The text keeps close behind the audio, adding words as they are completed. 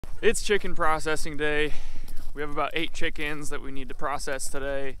It's chicken processing day. We have about 8 chickens that we need to process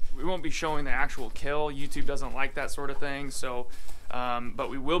today. We won't be showing the actual kill. YouTube doesn't like that sort of thing, so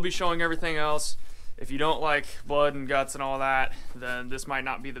but we will be showing everything else. If you don't like blood and guts and all that, then this might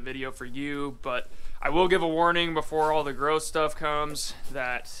not be the video for you, but I will give a warning before all the gross stuff comes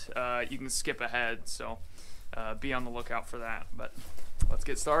that you can skip ahead, so be on the lookout for that. But let's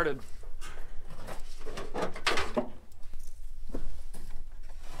get started.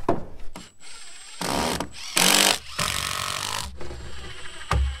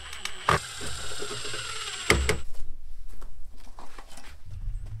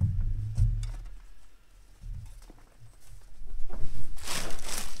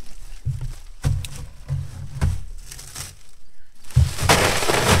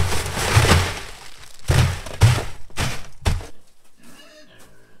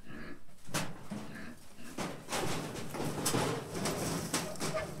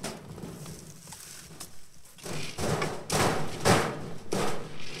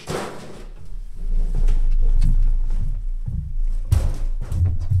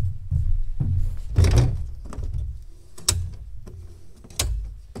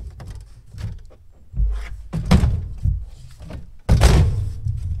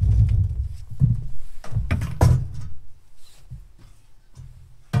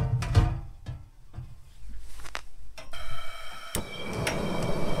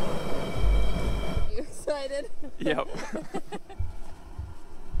 Yep.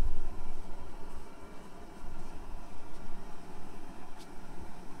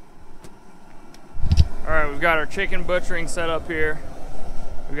 Alright, we've got our chicken butchering set up here.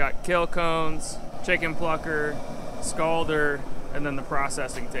 We've got kill cones, chicken plucker, scalder, and then the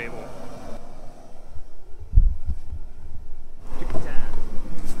processing table.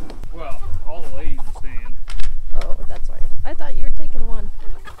 Well, all the ladies are staying. Oh, that's right. I thought you were taking one.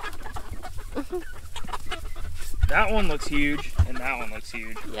 That one looks huge, and that one looks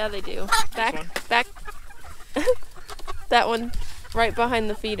huge. Yeah, they do. Back. That one right behind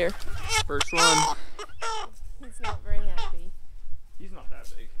the feeder. First one. He's not very happy. He's not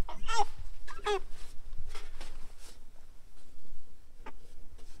that big.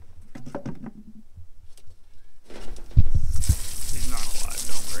 He's not alive,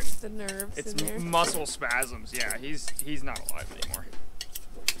 don't worry. The nerves It's in there. muscle spasms. Yeah, he's not alive anymore.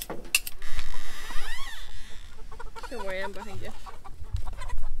 Don't worry, I'm behind you.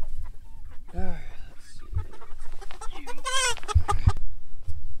 Let's see.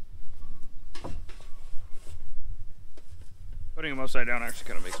 Putting him upside down actually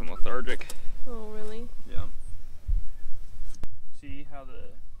kind of makes him lethargic. Oh, really? Yeah. See how the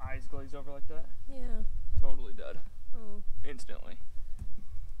eyes glaze over like that? Yeah. Totally dead. Oh. Instantly.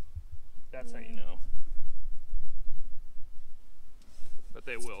 That's how you know. But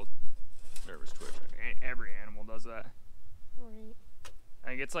they will nervous twitch. Every animal does that. Right. I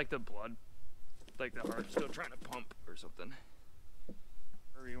think it's like the blood, like the heart's still trying to pump or something.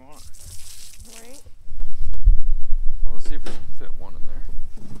 Whatever you want. Right. Well, let's see if we can fit one in there.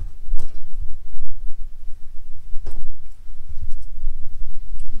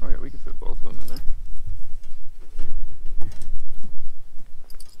 Oh yeah, we can fit both of them in there.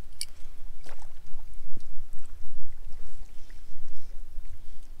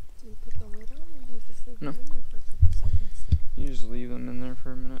 Do you put the lid on or do you just leave No. them in there for a couple seconds? You just leave them in there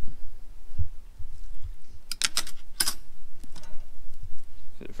for a minute.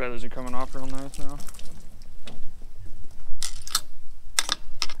 See, the feathers are coming off real nice now.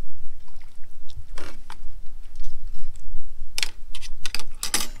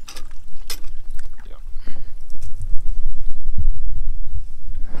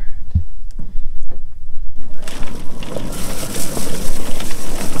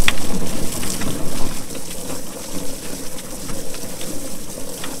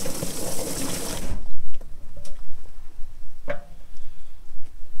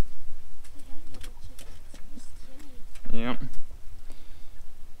 Yep.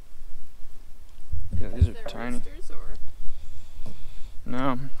 Yeah, these are tiny. Or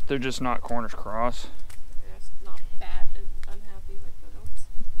No, they're just not Cornish cross. they're just not fat and unhappy like the goats?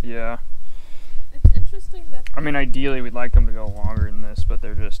 Yeah. It's interesting that. I mean, ideally we'd like them to go longer than this, but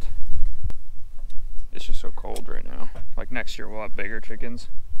they're just, it's just so cold right now. Like next year we'll have bigger chickens.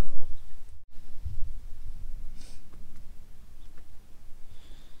 Oh.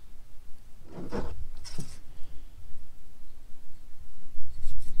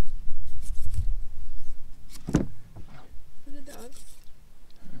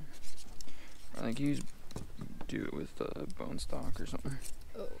 I think you do it with bone stock or something.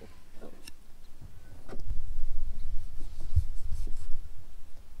 Oh.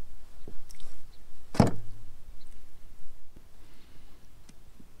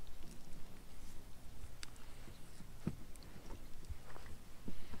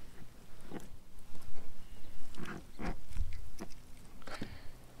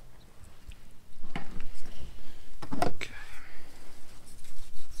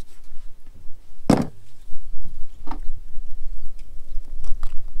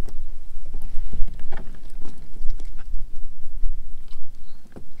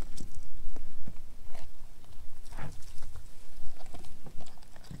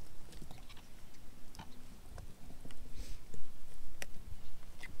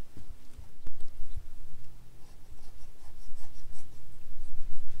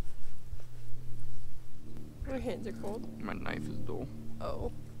 hands are cold. My knife is dull. Oh. I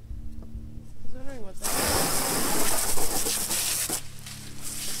was wondering what that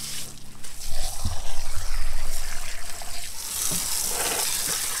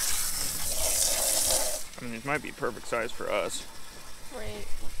I mean, these might be perfect size for us. Right.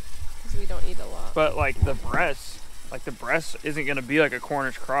 Because we don't eat a lot. But like the breast isn't gonna be like a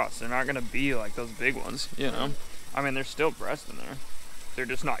Cornish cross. They're not gonna be like those big ones, you know? I mean, there's still breast in there. They're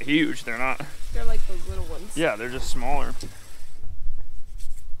just not huge. They're not. They're like those little ones. Yeah, they're just smaller.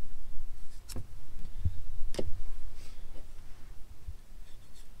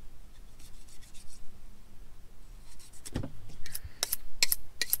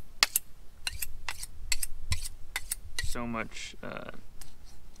 So much,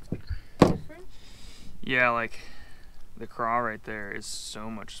 Different? yeah, like the craw right there is so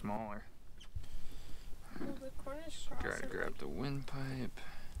much smaller. Well, the Cornish cross Try to grab like the windpipe.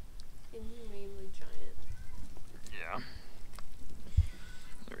 inhumanely giant. Yeah.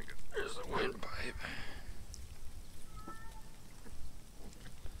 There we go. There's the windpipe.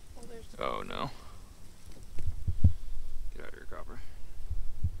 Well, there's Oh no. Get out of here, copper.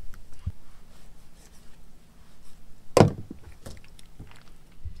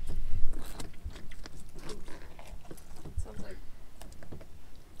 sounds like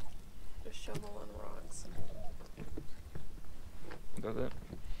a shovel on rocks. Is that it?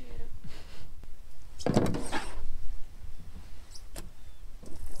 Yeah.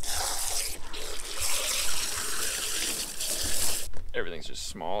 Everything's just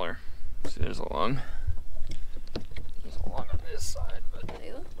smaller. See, there's a lung. There's a lung on this side, but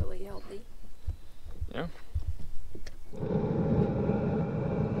They look really healthy. yeah.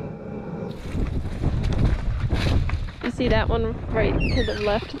 You see that one right to the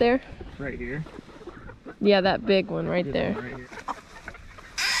left there? Right here. Yeah, that big one right This there. one right here.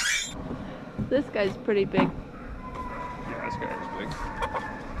 This guy's pretty big. Yeah, this guy is big.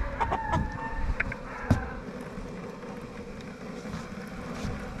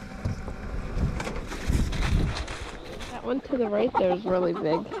 That one to the right there is really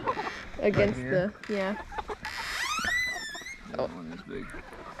big. Against here? the, yeah. That one is big.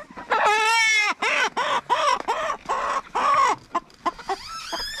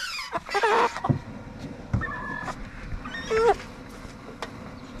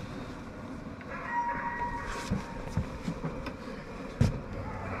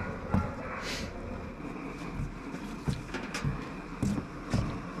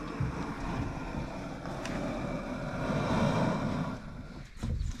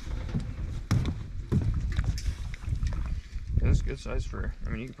 This is a good size for, I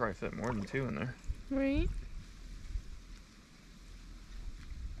mean, you could probably fit more than 2 in there. Right?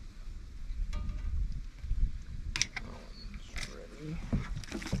 That one's ready.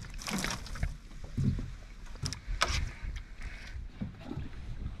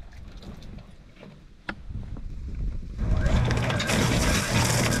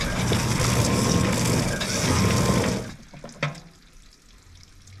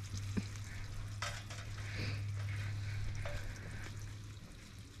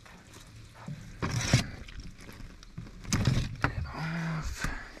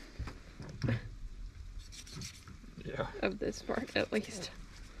 Yeah. Of this part, at least.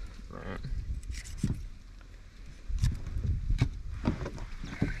 Right.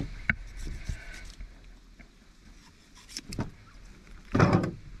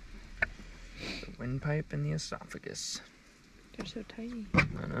 The windpipe and the esophagus. They're so tiny.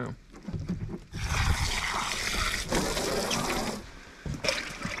 I know.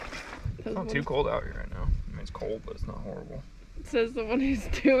 It's not too cold out here right now. I mean, it's cold, but it's not horrible. Says the one who's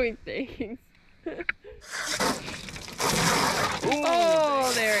doing things.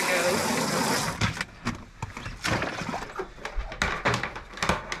 Oh, there it goes.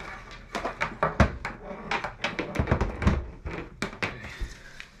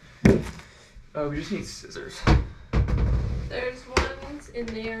 Oh, we just need scissors. There's ones in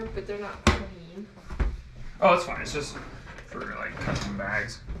there, but they're not clean. Oh, it's fine. It's just for like cutting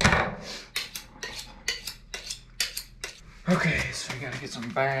bags. Okay, so we gotta get some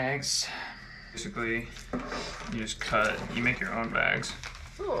bags. Basically, you just cut, you make your own bags.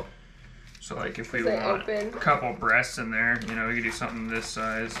 Oh. So like if we They want open? a couple breasts in there, you know, we could do something this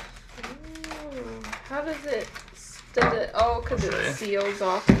size. Oh. How does it, oh, because I'll show you. it seals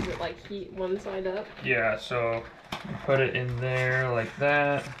off, does it like heat one side up? Yeah, so you put it in there like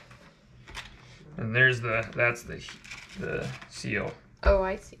that. And there's that's the seal. Oh,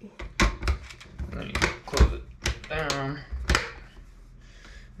 I see. And then you close it down.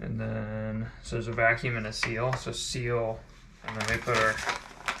 And then, so there's a vacuum and a seal. So seal, and then we put our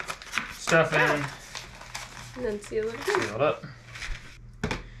stuff in. And then seal it again. Seal it up. So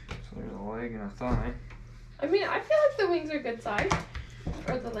there's a leg and a thigh. I mean, I feel like the wings are good size.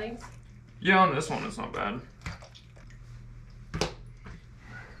 Or the legs. Yeah, on this one it's not bad.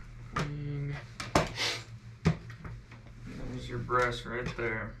 Wing. There's your breast right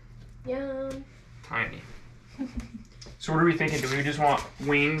there. Yum. Tiny. So what are we thinking? Do we just want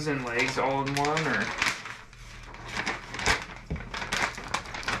wings and legs all in one, or?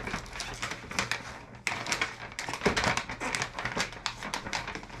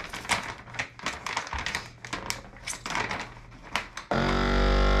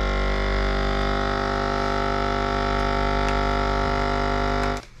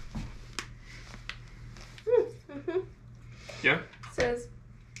 Yeah. Says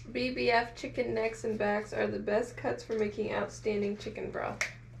BBF chicken necks and backs are the best cuts for making outstanding chicken broth.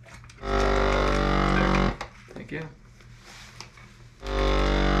 There. Thank you.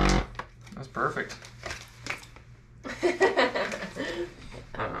 That's perfect.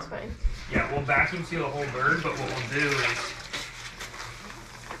 That's fine. Yeah, we'll vacuum seal the whole bird, but what we'll do is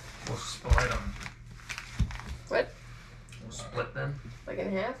we'll split them. What? We'll split them. Like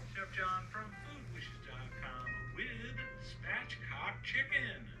in half? Chef John from foodwishes.com with spatchcock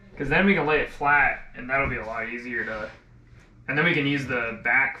chicken. Because then we can lay it flat, and that'll be a lot easier to. And then we can use the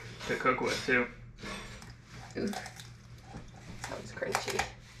back to cook with too. Ooh. Sounds crunchy.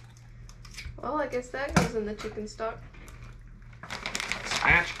 Well, I guess that goes in the chicken stock.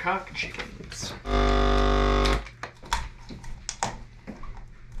 Spatchcock chickens.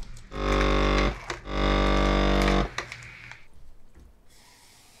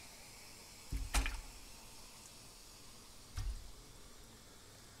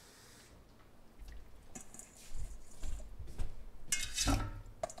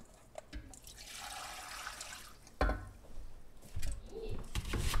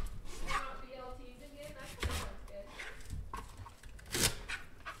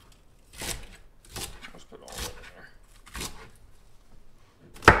 Let's put all of it in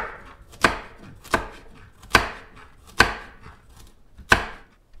there.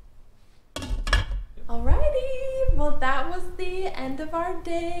 Alrighty, well that was the end of our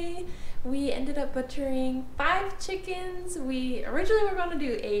day. We ended up butchering 5 chickens. We originally were going to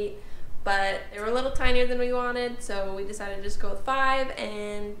do 8, but they were a little tinier than we wanted, so we decided to just go with 5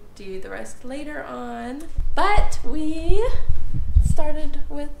 and do the rest later on. But we started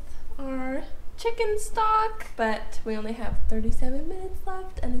with our chicken stock, but we only have 37 minutes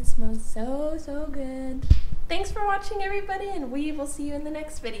left and it smells so good. Thanks for watching everybody, and we will see you in the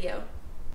next video.